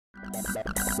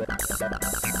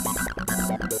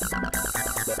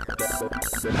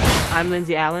I'm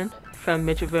Lindsay Allen from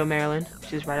Mitchellville, Maryland,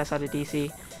 which is right outside of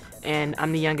DC, and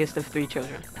I'm the youngest of 3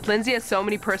 children. Lindsay has so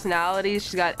many personalities.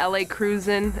 She's got LA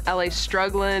cruising, LA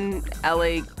struggling,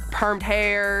 LA permed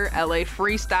hair, LA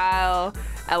freestyle,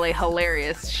 LA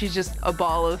hilarious. She's just a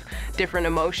ball of different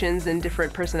emotions and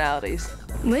different personalities.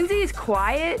 Lindsay is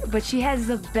quiet, but she has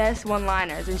the best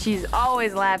one-liners, and she's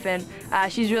always laughing.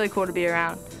 She's really cool to be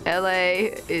around.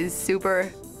 LA is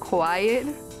super quiet,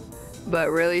 but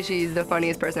really she's the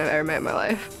funniest person I've ever met in my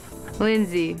life.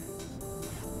 Lindsay.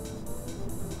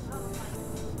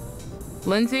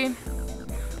 Lindsay,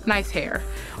 nice hair.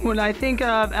 When I think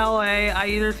of LA, I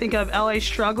either think of LA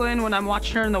struggling when I'm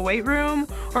watching her in the weight room,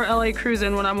 or LA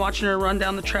cruising when I'm watching her run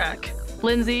down the track.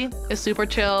 Lindsay is super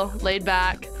chill, laid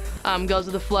back, goes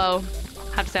with the flow.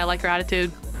 I have to say I like her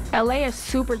attitude. LA is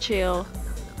super chill,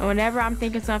 and whenever I'm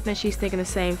thinking something, she's thinking the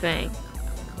same thing.